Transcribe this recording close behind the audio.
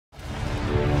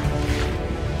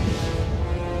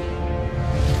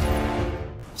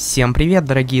Всем привет,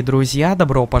 дорогие друзья,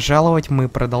 добро пожаловать, мы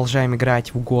продолжаем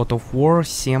играть в God of War,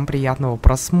 всем приятного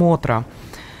просмотра.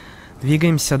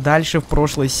 Двигаемся дальше, в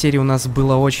прошлой серии у нас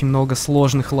было очень много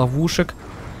сложных ловушек.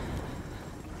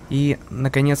 И,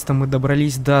 наконец-то, мы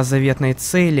добрались до заветной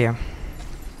цели.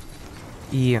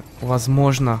 И,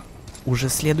 возможно, уже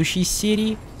в следующей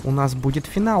серии у нас будет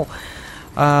финал.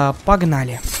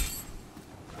 Погнали!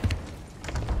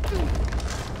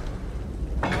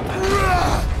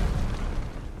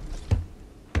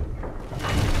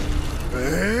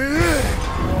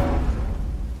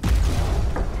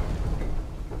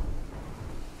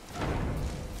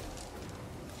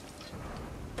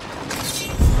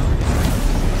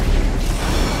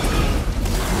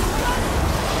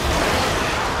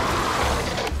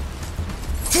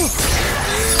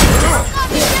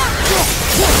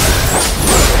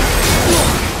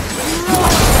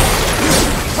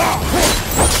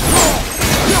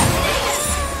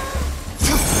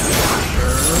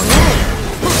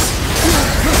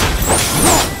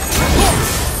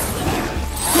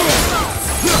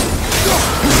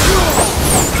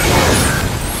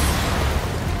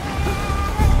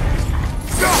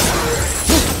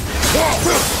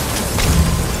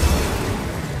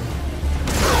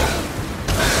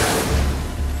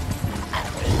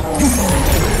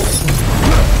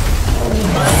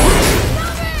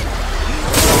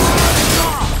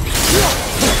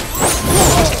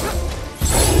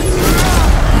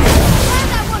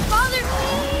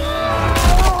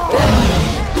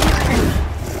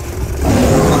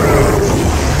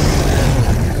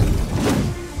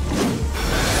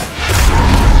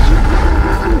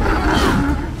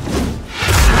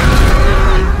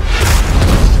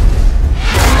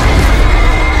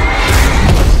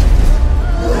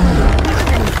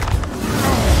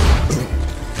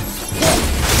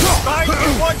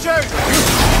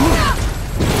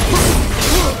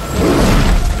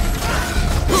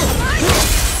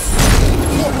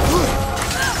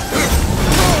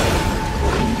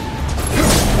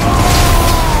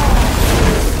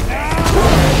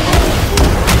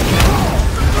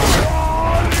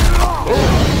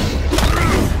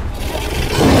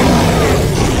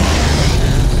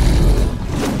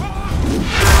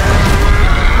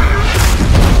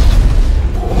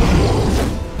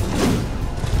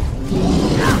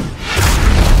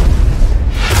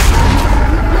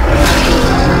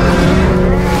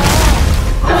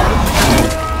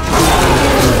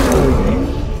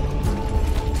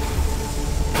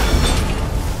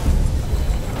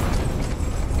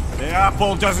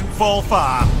 Doesn't fall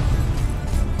far.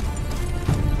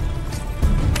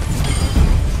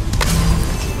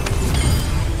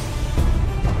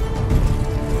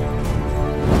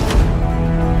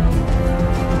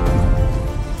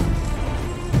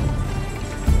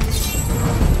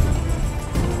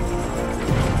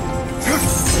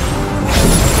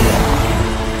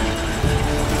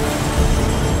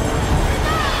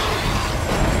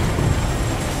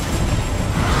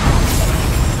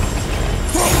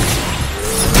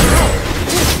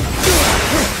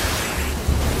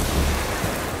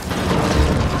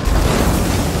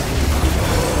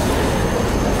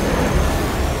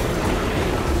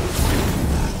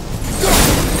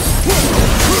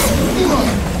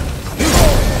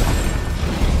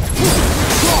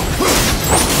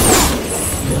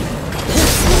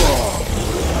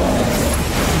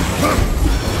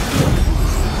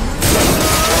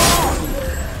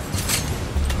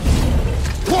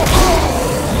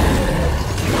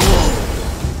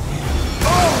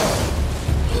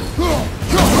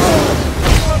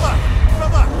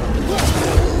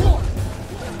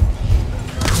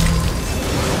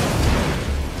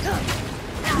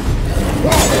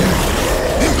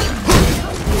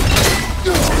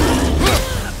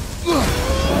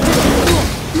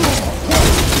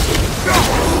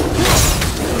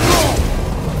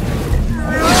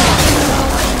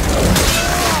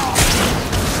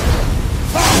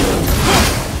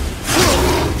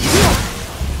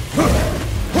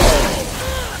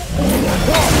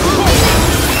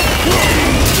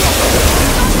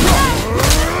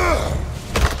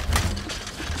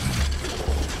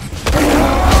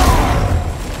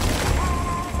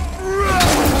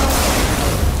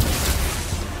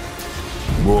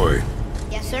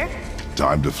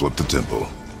 Time to flip the temple.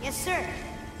 Yes, sir.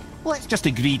 Let's just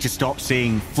agree to stop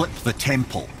saying flip the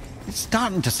temple. It's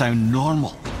starting to sound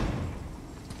normal.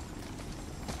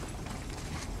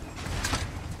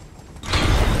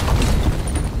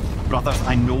 Brothers,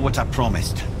 I know what I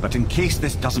promised, but in case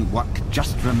this doesn't work,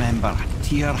 just remember,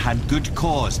 Tyr had good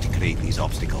cause to create these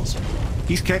obstacles.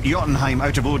 He's kept Jotunheim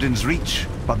out of Odin's reach,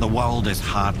 but the world is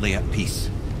hardly at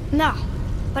peace. No,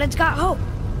 but it's got hope.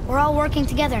 We're all working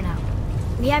together now.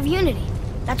 We have unity.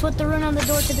 That's what the rune on the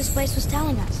door to this place was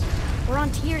telling us. We're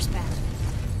on Tyr's path.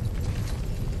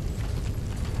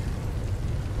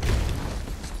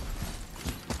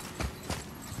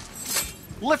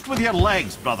 Lift with your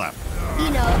legs, brother.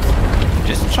 He knows.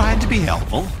 Just trying to be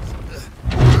helpful.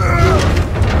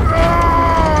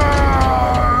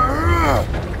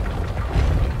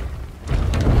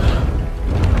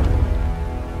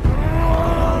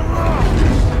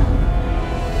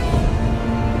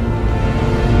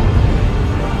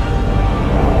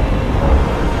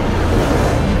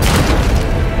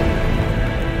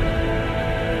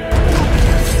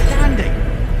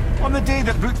 On the day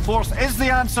that brute force is the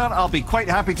answer, I'll be quite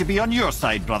happy to be on your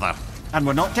side, brother. And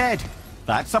we're not dead.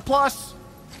 That's a plus.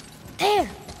 There,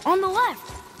 on the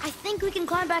left. I think we can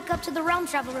climb back up to the realm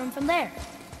travel room from there.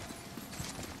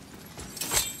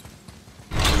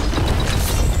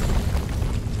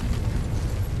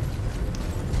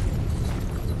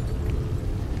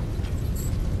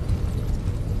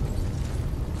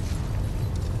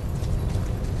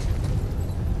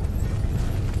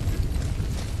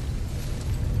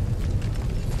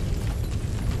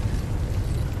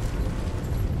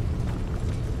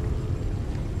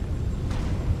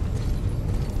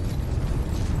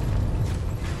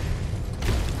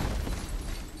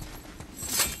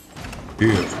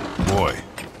 Here, boy.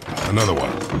 Another one.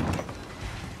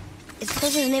 It's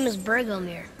because his name is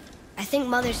Bergelmir. I think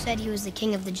Mother said he was the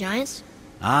king of the giants.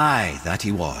 Aye, that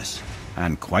he was.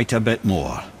 And quite a bit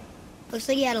more. Looks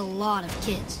like he had a lot of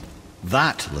kids.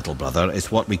 That, little brother,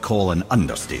 is what we call an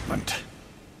understatement.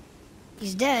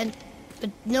 He's dead,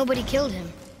 but nobody killed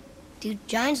him. Do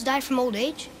giants die from old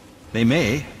age? They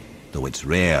may, though it's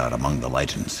rare among the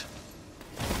legends.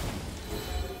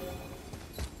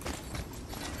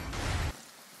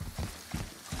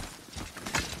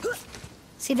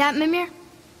 See that, Mimir?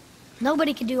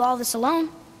 Nobody can do all this alone.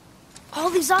 All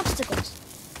these obstacles.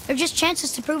 They're just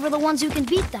chances to prove we're the ones who can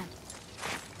beat them.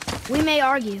 We may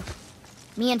argue.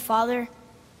 Me and Father,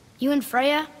 you and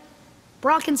Freya,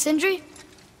 Brock and Sindri.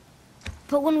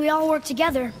 But when we all work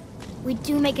together, we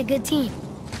do make a good team.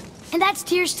 And that's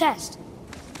Tyr's test.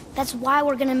 That's why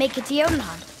we're gonna make it to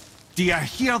Jotunheim. Do you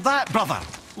hear that, brother?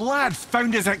 Lad's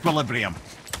found his equilibrium.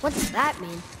 What does that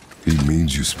mean? He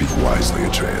means you speak wisely,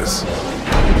 Atreus.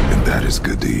 And that is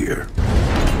good to hear.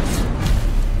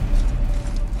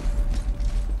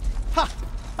 Ha!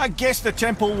 I guess the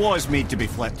temple was made to be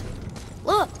flipped.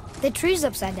 Look, the tree's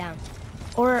upside down.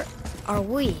 Or are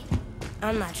we?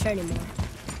 I'm not sure anymore.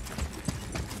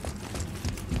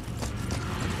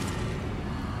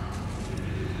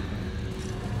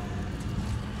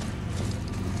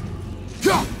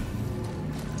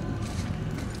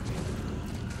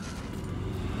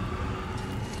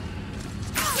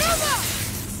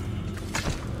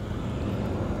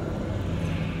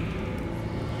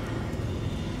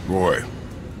 Roy,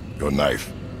 your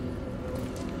knife.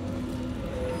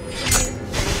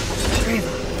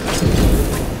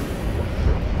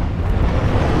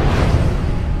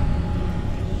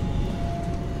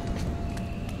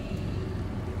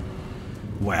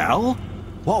 Well,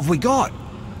 what have we got?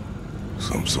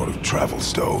 Some sort of travel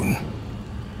stone.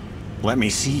 Let me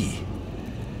see.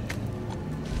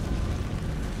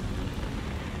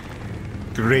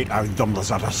 Great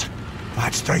Outdumblers.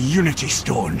 That's the Unity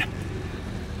Stone.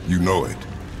 You know it.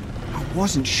 I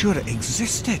wasn't sure it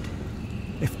existed.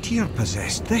 If Tyr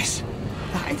possessed this,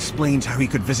 that explains how he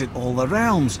could visit all the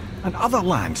realms and other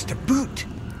lands to boot.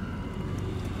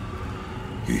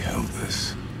 He held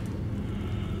this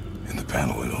in the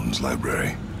panel in Odin's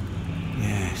library.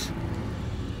 Yes.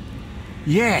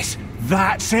 Yes,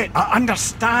 that's it. I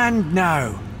understand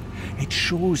now. It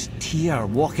shows Tyr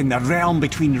walking the realm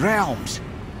between realms.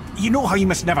 You know how you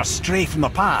must never stray from the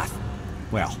path?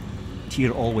 Well,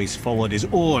 Tyr always followed his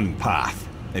own path,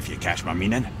 if you catch my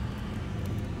meaning.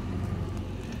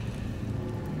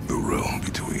 The realm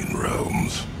between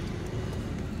realms.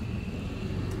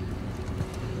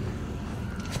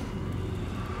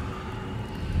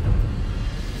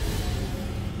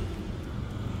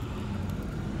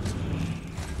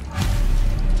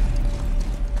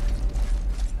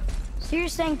 So you're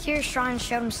saying Tyr's shrine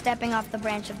showed him stepping off the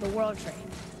branch of the World Tree.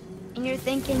 And you're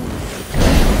thinking...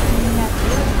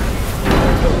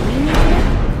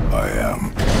 I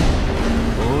am.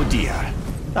 Oh dear.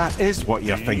 That is what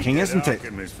you're thinking, isn't it?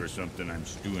 Alchemist for something I'm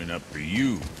stewing up for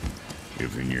you.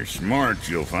 If in your smarts,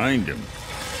 you'll find him.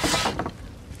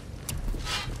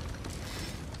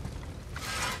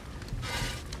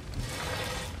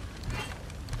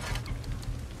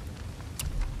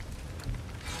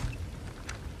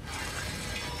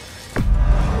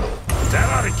 That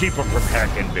ought to keep him from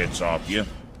hacking bits off you.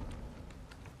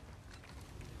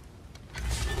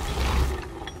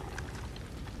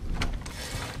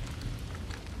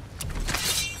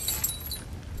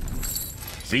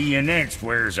 See you next,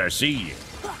 where's I see you.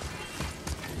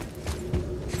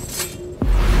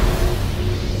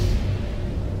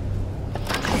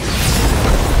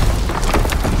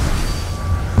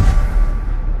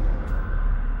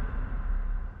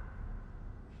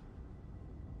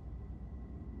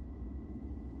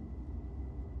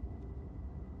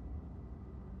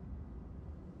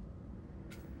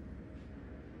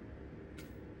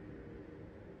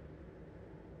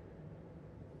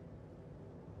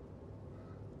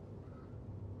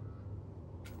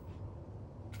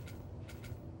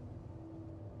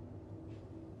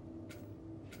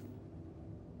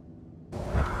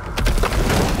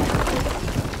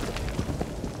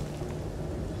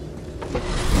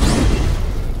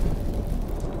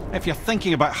 If you're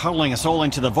thinking about hurling us all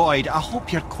into the void, I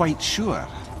hope you're quite sure.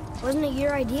 Wasn't it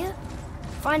your idea?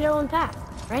 Find our own path,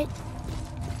 right?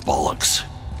 Bollocks.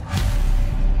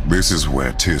 This is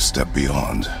where Tyr stepped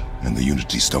beyond, and the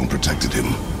Unity Stone protected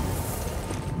him.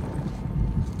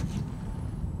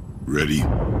 Ready?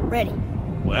 Ready.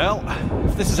 Well,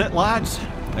 if this is it, lads,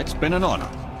 it's been an honor.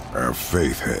 Our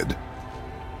faith head.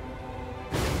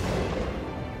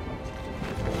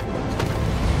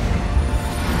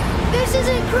 This is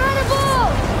incredible!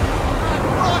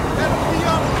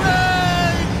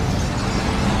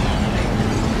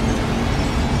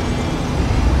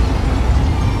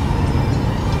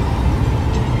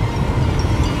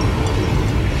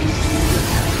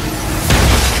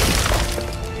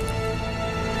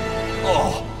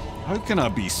 Oh, how can I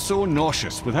be so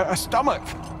nauseous without a stomach?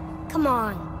 Come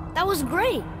on, that was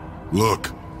great.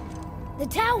 Look. The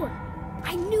tower.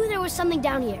 I knew there was something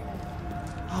down here.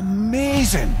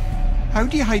 Amazing! How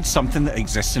do you hide something that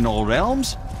exists in all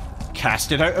realms?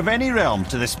 Cast it out of any realm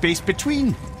to the space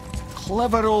between.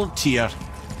 Clever old Tyr.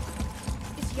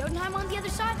 Is Jotunheim on the other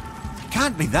side?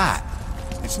 Can't be that.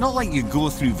 It's not like you go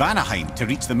through Vanaheim to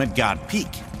reach the Midgard Peak.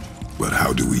 But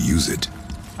how do we use it?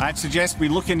 I'd suggest we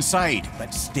look inside,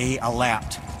 but stay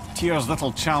alert. Tyr's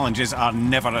little challenges are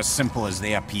never as simple as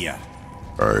they appear.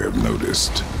 I have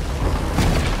noticed.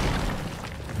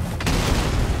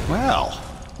 Well,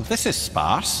 this is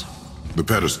sparse. The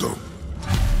pedestal.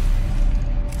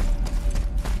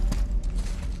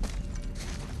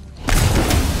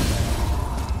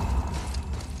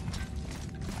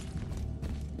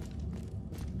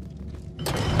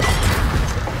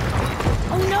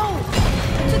 Oh no!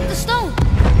 It took the stone!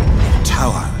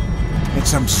 Tower.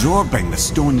 It's absorbing the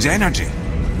stone's energy.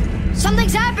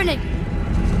 Something's happening!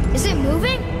 Is it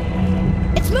moving?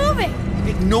 It's moving!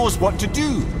 It knows what to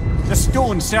do. The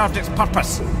stone served its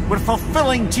purpose. We're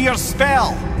fulfilling Tyr's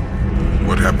spell.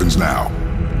 What happens now?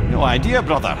 No idea,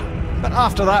 brother. But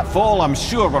after that fall, I'm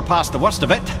sure we're past the worst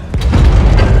of it.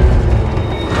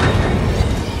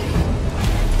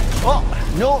 Oh,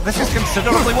 no, this is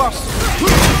considerably worse.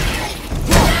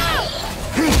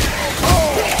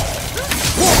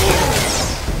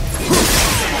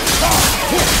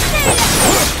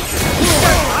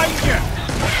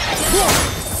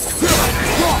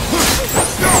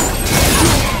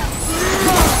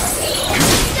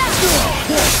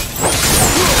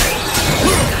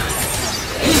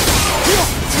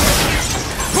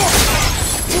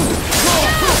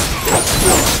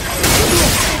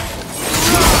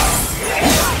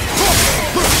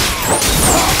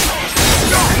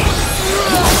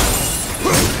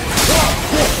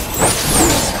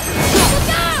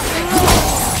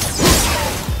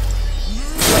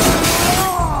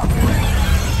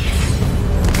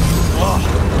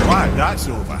 That's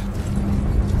over.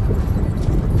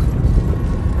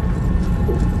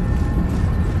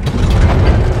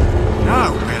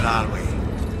 Now, where are we?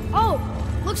 Oh,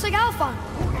 looks like Alphon.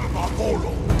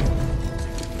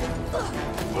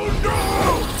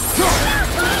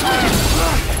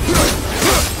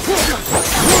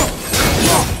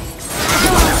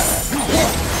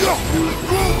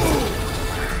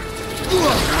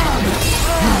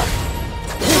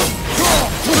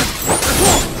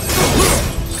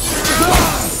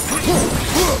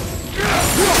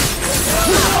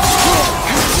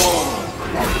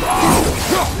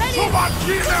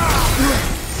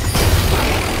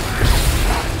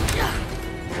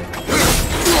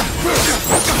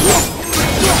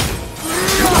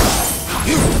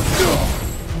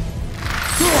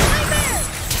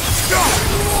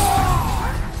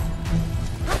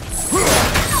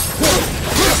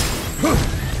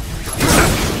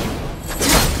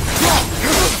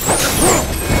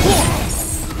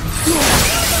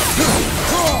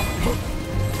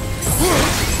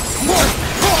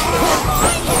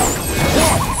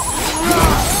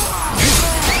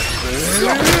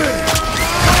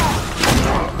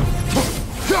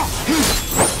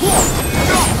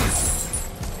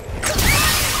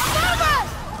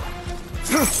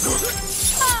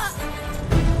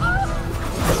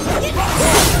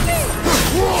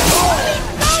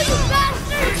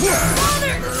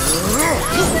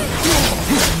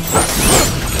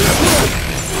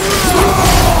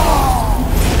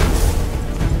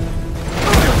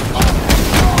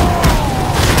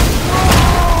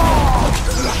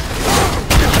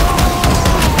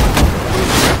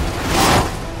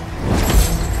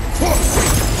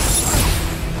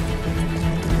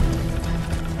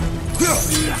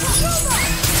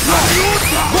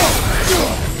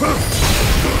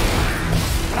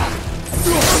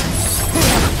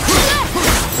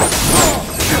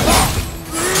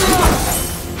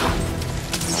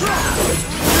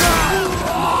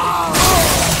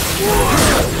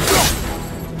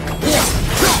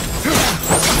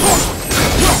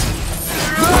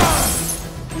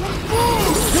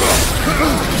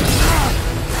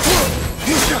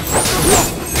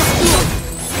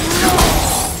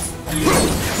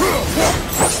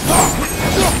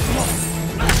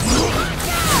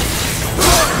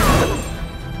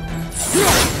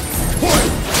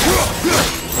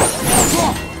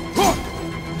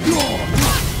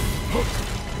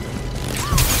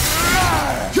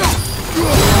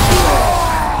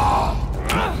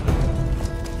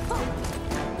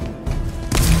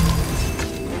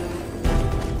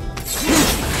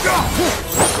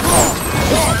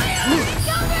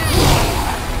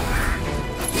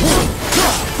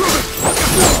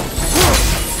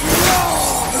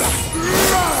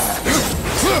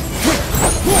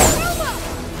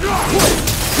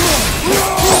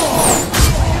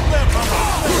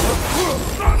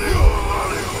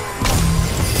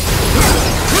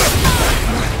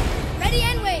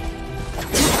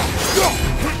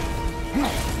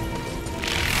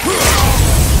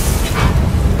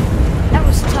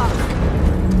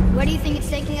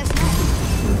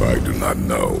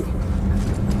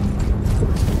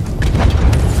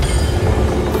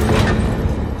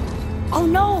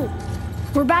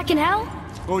 We're back in hell?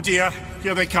 Oh dear,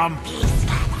 here they come.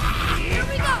 Here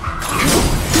we go!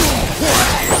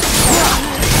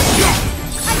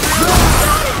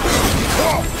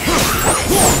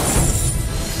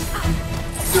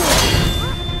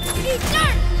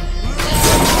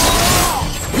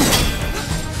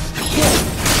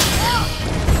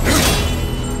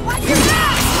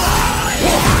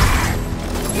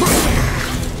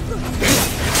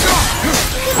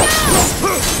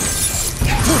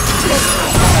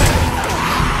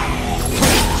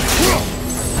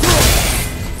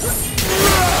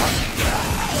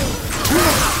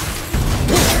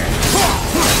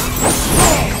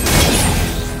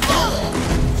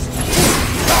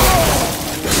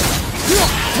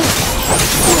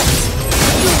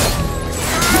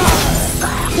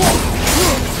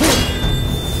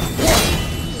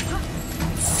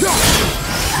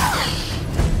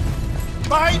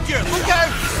 Behind you! Look out!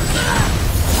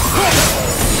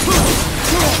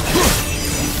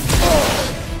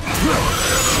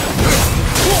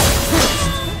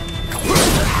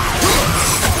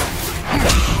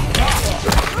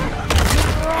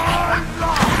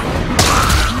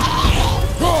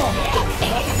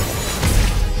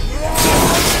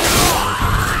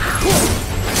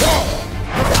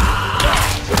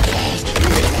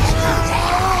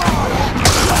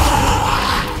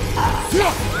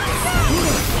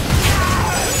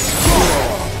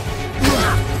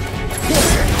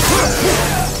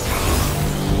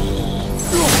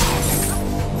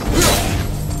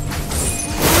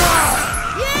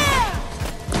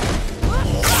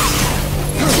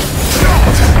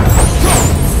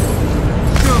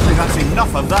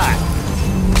 Enough of that!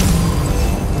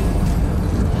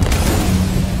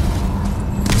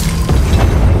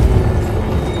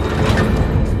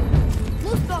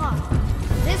 Loose bomb!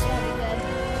 This won't be good.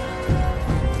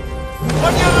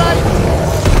 On your right!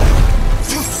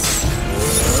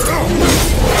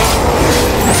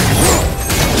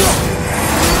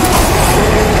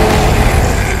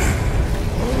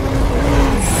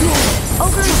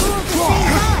 Ogre and Blue at the same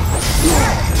time!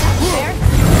 That's fair.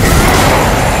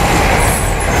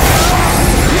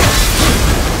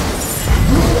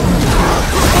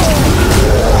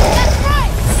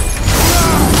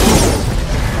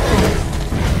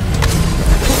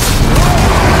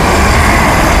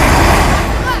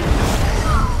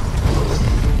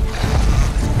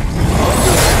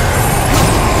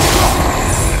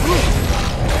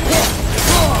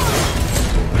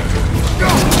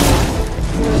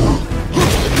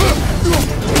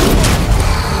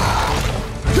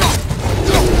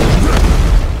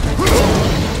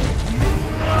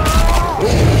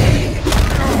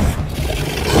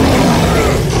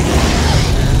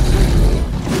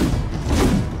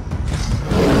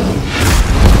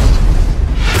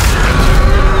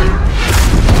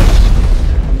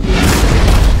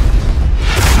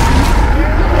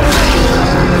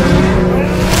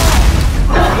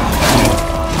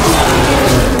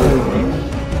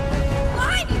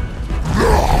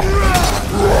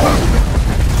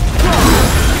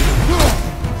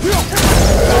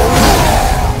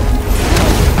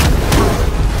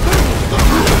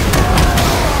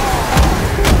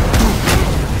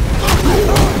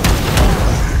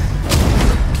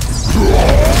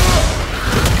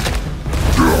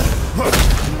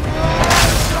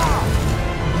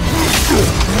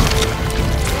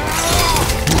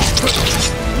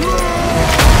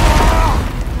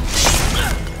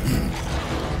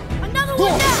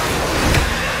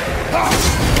 You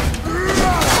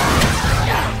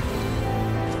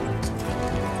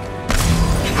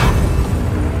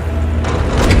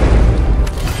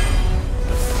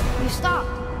stopped.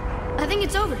 I think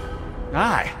it's over.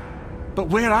 Aye. But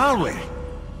where are we?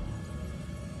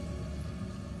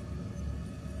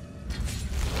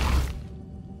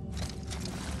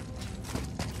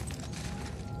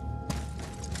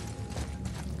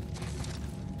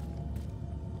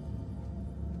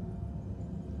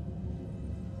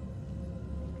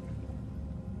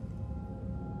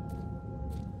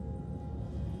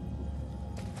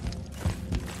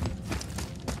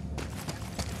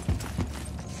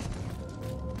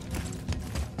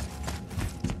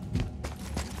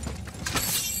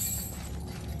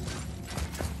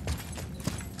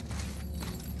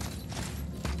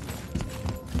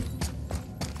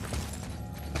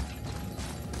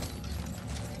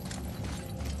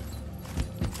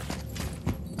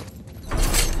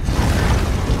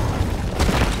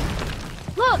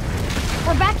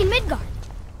 We're back in Midgard.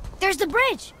 There's the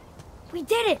bridge. We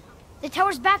did it. The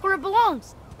tower's back where it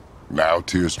belongs. Now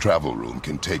Tyr's travel room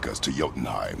can take us to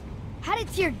Jotunheim. How did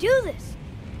Tyr do this?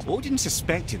 Odin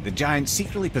suspected the giants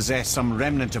secretly possessed some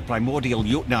remnant of primordial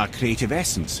Jotnar creative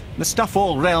essence, the stuff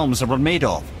all realms were made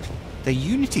of. The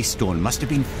Unity Stone must have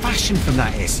been fashioned from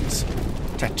that essence.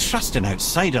 To trust an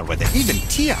outsider with it, even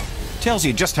Tyr, tells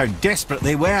you just how desperate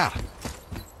they were.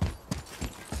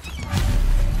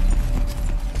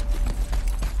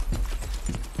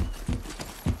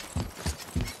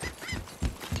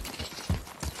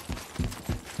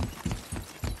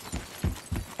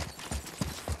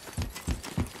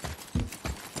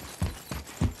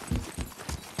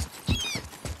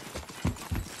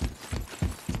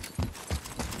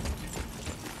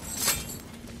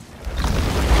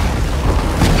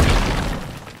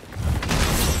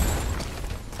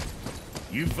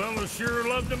 You fellas sure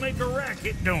love to make a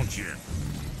racket, don't you?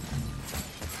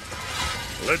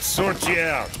 Let's sort you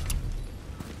out.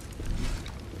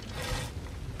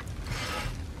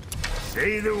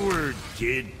 Say the word,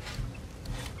 kid.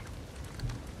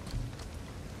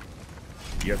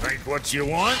 You think what you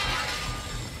want?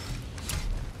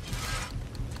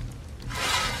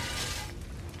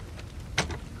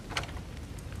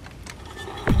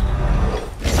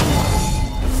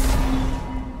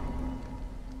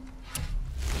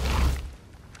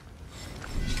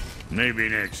 Maybe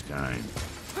next time.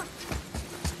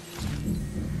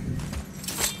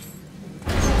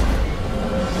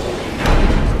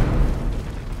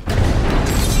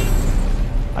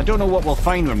 I don't know what we'll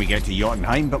find when we get to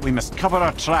Jotunheim, but we must cover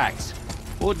our tracks.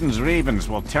 Odin's ravens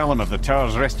will tell him of the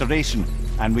tower's restoration,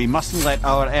 and we mustn't let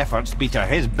our efforts be to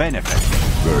his benefit.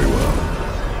 Very well.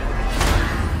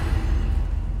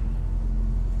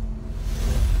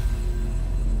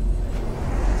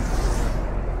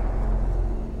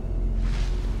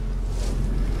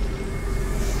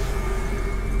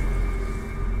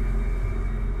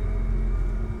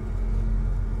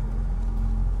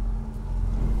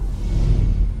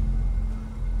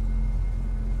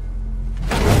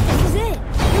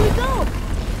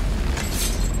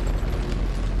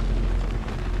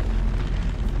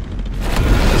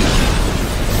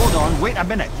 Wait a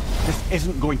minute. This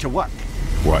isn't going to work.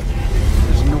 What?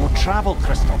 There's no travel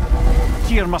crystal.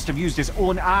 Tyr must have used his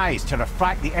own eyes to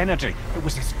refract the energy. It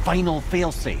was his final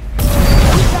failsafe.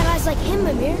 You've got eyes like him,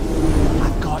 Mimir.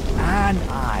 I've got an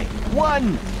eye.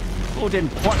 One! Odin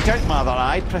plucked out my other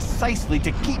eye precisely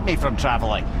to keep me from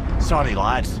travelling. Sorry,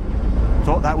 lads.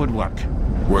 Thought that would work.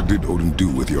 What did Odin do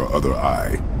with your other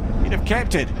eye? He'd have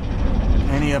kept it.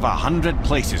 Any of 100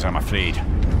 places, I'm afraid.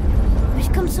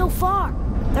 We've come so far.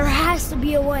 There has to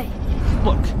be a way.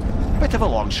 Look, bit of a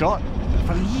long shot.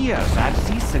 For years I'd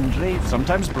see Sindri,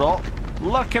 sometimes Brock,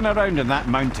 lurking around in that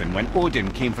mountain when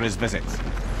Odin came for his visits.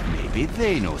 Maybe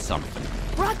they know something.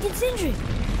 Brock and Sindri.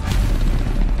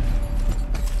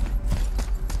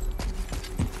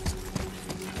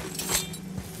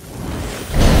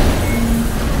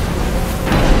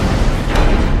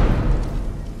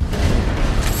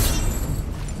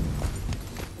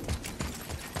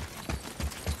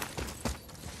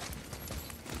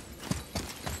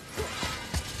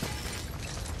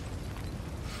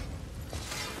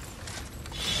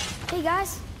 Hey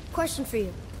guys, question for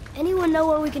you. Anyone know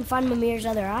where we can find Mimir's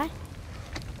other eye?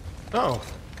 Oh.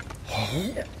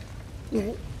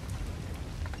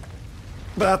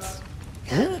 That's...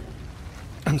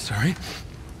 I'm sorry.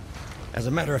 As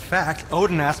a matter of fact,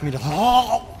 Odin asked me to...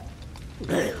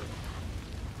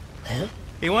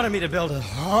 He wanted me to build a...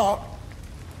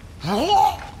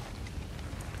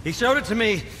 He showed it to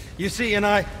me, you see, and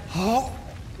I...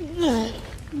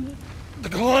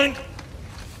 Declined.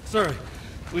 Sir,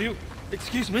 will you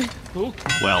Excuse me? Who?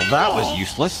 Well, that was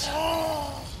useless.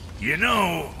 You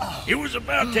know, it was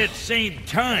about that same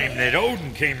time that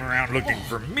Odin came around looking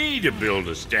for me to build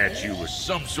a statue with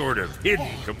some sort of hidden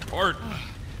compartment.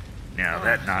 Now,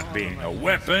 that not being a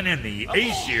weapon and the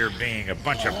Aesir being a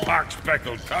bunch of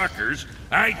pock-speckled cockers,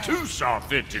 I too saw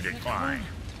fit to decline.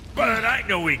 But I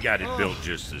know we got it built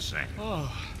just the same.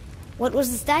 What was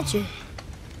the statue?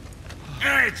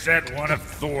 It's that one of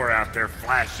Thor out there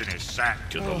flashing his sack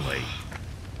to the lake.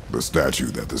 The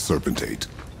statue that the serpent ate.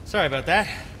 Sorry about that.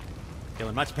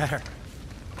 Feeling much better.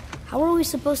 How are we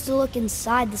supposed to look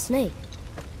inside the snake?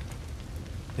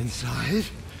 Inside?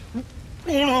 Oh,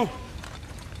 no.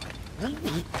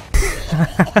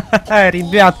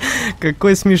 Ребят,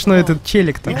 какой смешной этот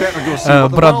челик-то.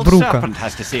 Брат Брука.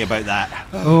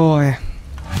 Ой.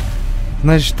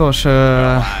 Значит, что ж,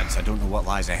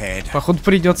 походу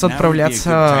придется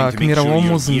отправляться к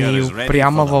мировому змею,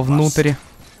 прямо вовнутрь.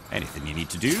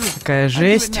 Такая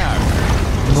жесть.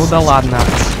 Ну да ладно.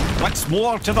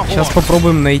 Сейчас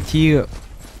попробуем найти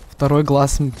второй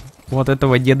глаз вот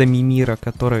этого деда Мимира,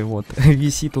 который вот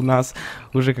висит у нас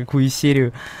уже какую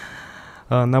серию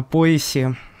на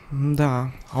поясе.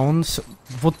 Да, а он...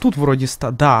 Вот тут вроде...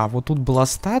 Да, вот тут была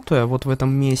статуя, вот в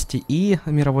этом месте, и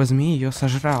мировой змей ее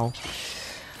сожрал.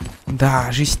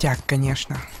 Да, жестяк,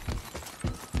 конечно.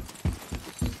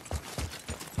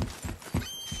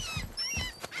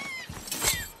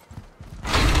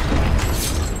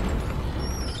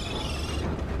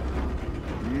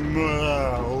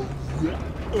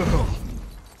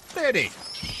 Steady.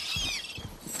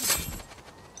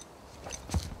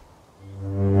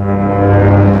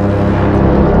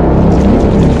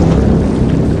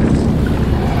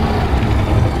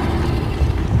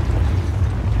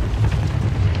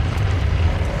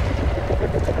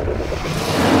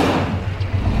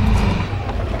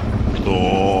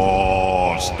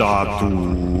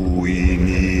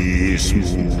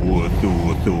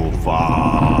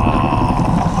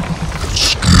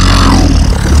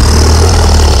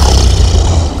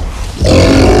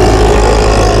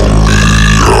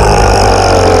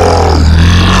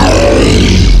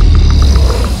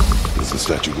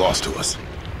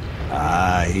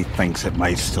 He thinks it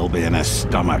might still be in his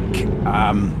stomach.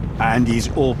 And he's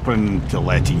open to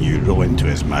letting you roll into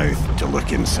his mouth to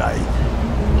look inside.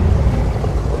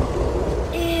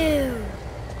 Ew.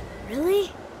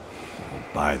 Really?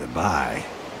 By the by,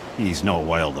 he's not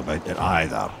wild about it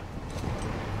either.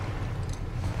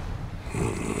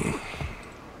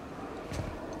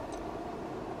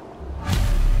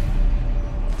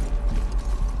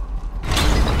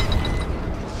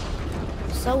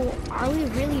 So, are we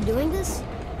really doing this?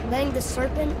 Letting the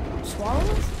serpent swallow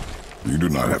us? You do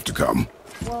not have to come.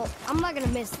 Well, I'm not gonna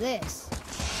miss this.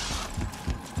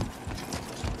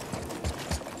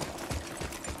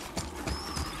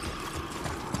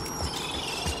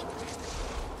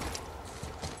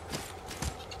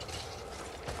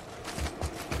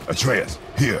 Atreus,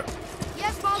 here.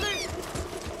 Yes, Father!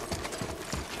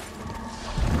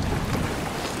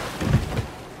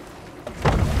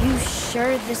 You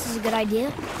sure this is a good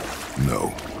idea?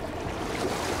 No.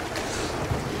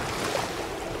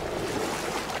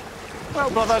 Well,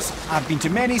 brothers, I've been to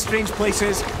many strange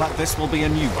places, but this will be a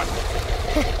new one.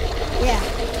 Yeah,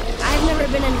 I've never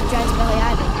been in a giant's belly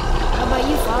either. How about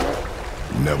you, Father?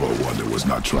 Never one that was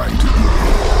not trying to eat.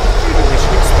 Maybe we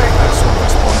should expect that sort of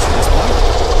response at this point.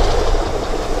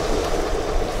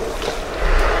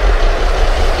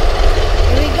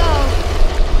 Here we go.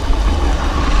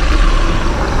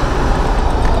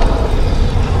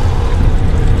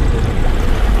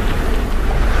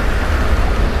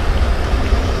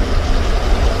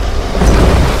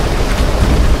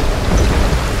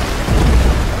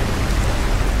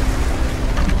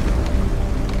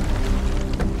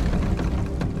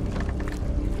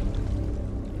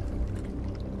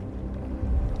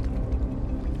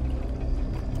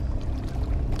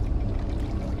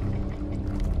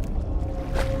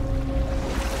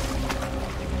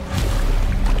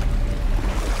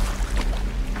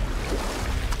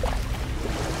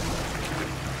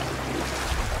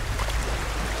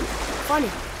 Funny.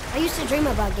 I used to dream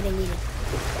about getting eaten.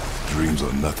 Dreams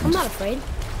are nothing. I'm not afraid.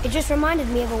 It just reminded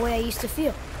me of a way I used to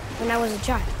feel when I was a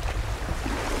child.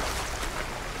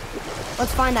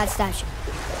 Let's find that statue.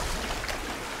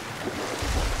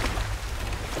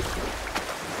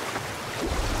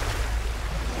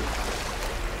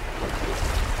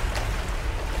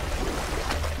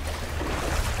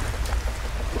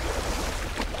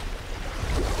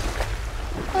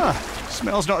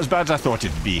 Smells not as bad as I thought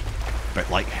it'd be. Bit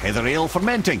like heather ale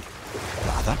fermenting.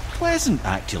 Rather pleasant,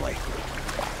 actually.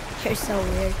 You're so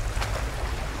weird.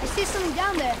 I see something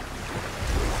down there.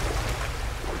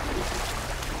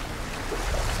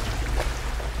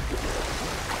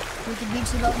 We could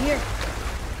beach the boat here.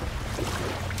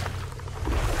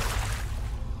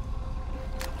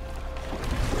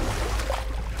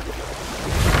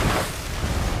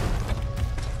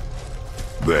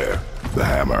 There, the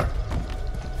hammer.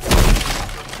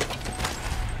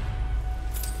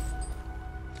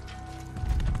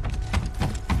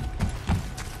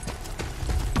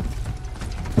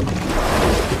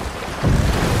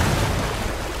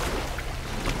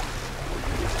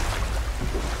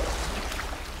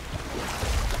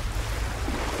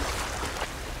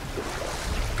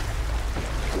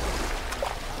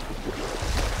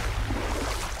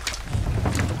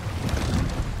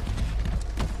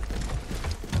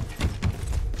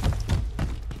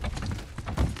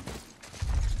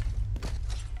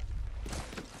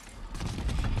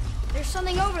 There's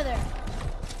something over there.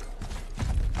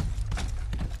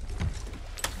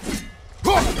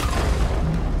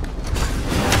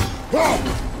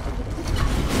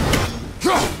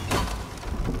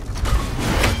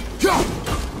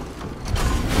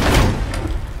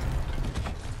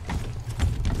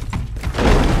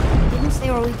 Didn't say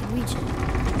where we could reach it.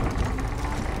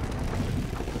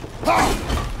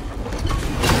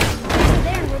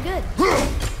 There, and we're good.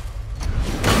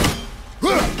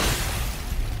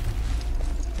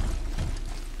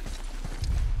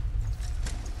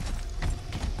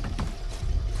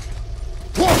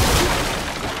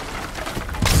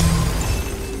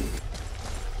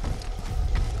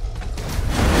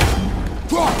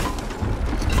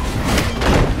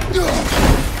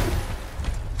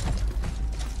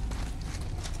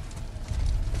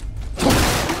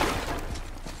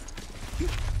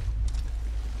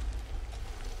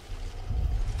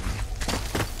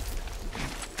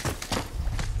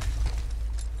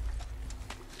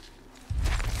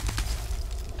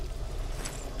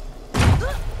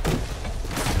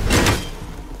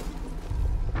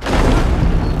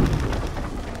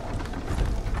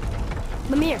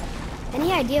 Mimir,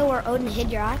 any idea where Odin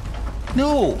hid your eye?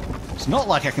 No, it's not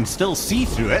like I can still see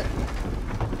through it.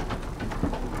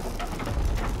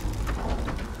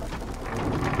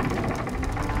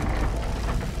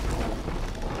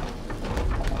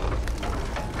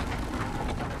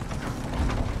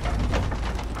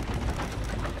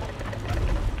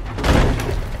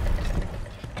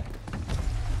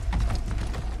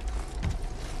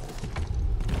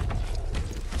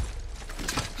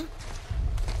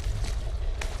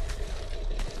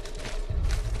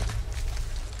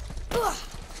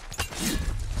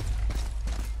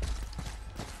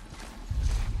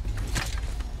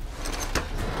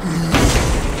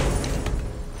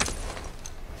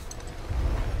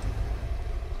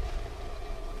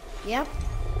 Yep,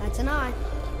 that's an eye.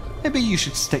 Maybe you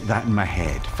should stick that in my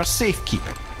head for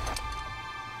safekeeping.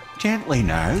 Gently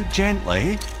now,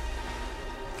 gently.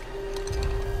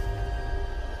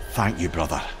 Thank you,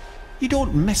 brother. You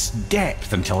don't miss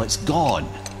depth until it's gone.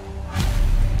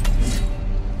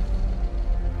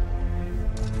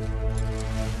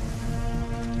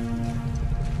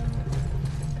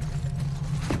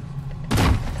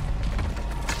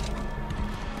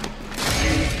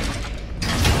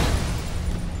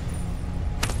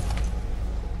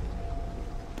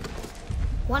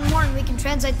 One more and we can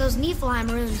translate those Niflheim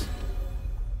runes.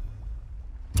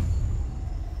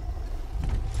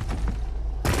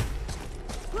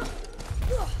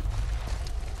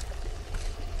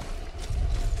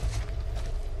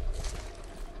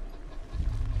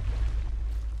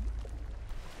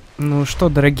 Ну что,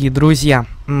 дорогие друзья,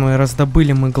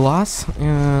 раздобыли мы глаз.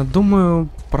 Думаю,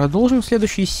 продолжим в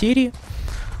следующей серии.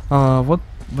 Вот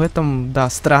в этом, да,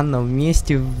 странном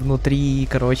месте внутри,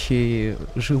 короче,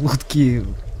 желудки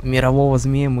мирового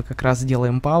змея мы как раз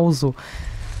делаем паузу.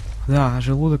 Да,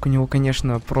 желудок у него,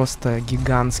 конечно, просто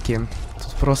гигантский.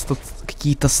 Тут просто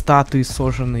какие-то статуи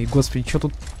сожженные. Господи, что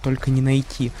тут только не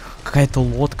найти. Какая-то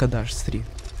лодка даже, смотри.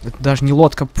 Это даже не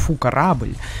лодка, фу,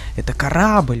 корабль. Это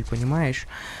корабль, понимаешь?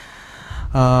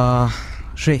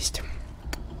 Жесть.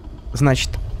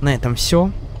 Значит, на этом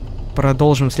все.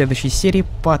 Продолжим в следующей серии.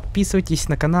 Подписывайтесь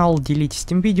на канал, делитесь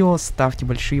этим видео, ставьте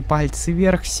большие пальцы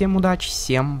вверх. Всем удачи,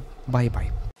 всем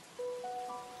бай-бай.